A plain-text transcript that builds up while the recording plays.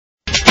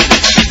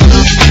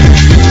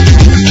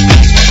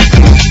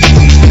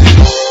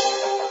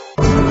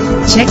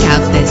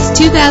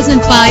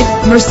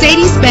2005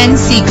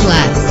 Mercedes-Benz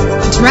C-Class.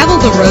 Travel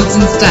the roads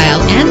in style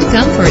and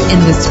comfort in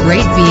this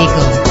great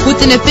vehicle.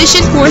 With an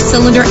efficient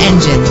 4-cylinder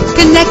engine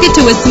connected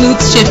to a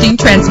smooth shifting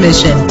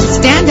transmission.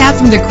 Stand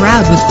out from the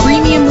crowd with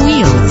premium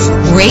wheels.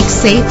 Brake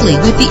safely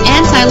with the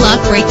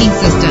anti-lock braking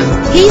system.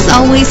 He's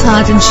always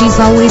hot and she's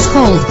always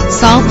cold.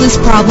 Solve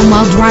this problem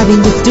while driving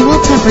with dual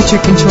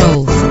temperature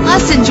controls.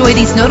 Plus, enjoy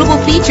these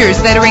notable features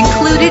that are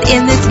included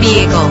in this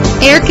vehicle: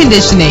 air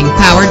conditioning,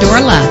 power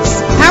door locks,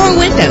 power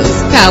windows,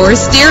 power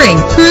steering,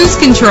 cruise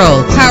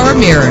control, power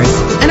mirrors,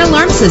 an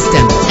alarm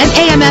system, an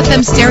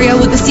AM/FM stereo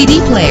with a CD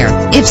player.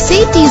 If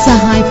safety is a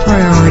high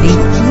priority,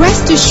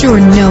 rest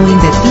assured knowing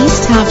that these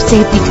top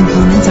safety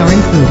components are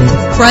included: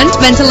 front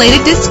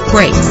ventilated disc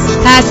brakes,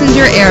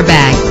 passenger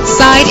airbag,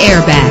 side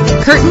airbag,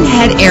 curtain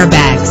head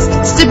airbags,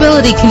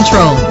 stability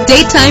control,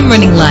 daytime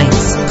running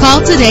lights. Call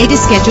today to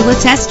schedule a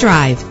test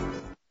drive.